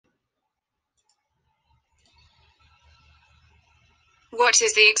What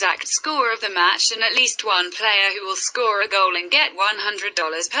is the exact score of the match and at least one player who will score a goal and get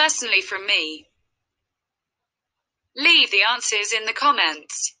 $100 personally from me? Leave the answers in the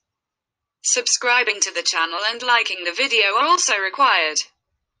comments. Subscribing to the channel and liking the video are also required.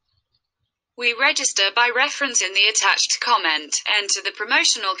 We register by reference in the attached comment. Enter the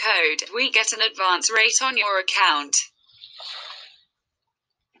promotional code. We get an advance rate on your account.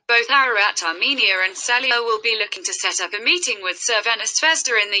 Both Ararat Armenia and Celje will be looking to set up a meeting with Crvena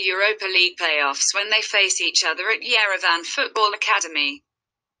Zvezda in the Europa League playoffs when they face each other at Yerevan Football Academy.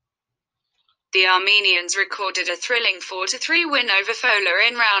 The Armenians recorded a thrilling 4-3 win over Baylor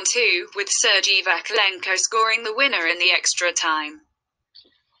in round 2, with Celje Vakulenko scoring the winner in the extra time.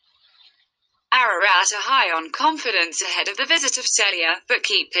 Ararat are high on confidence ahead of the visit of Celje, but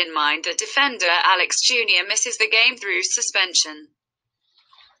keep in mind that defender Alex Jr. misses the game through suspension.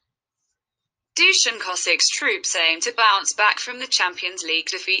 Dusan Kosik's troops aim to bounce back from the Champions League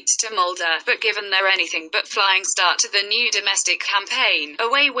defeat to Molde, but given their anything but flying start to the new domestic campaign, a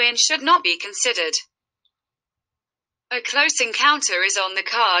away win should not be considered. A close encounter is on the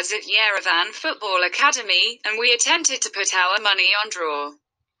cards at Yerevan Football Academy, and we attempted to put our money on draw.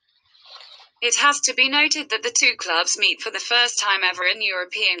 It has to be noted that the two clubs meet for the first time ever in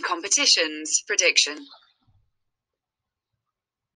European competitions. Prediction.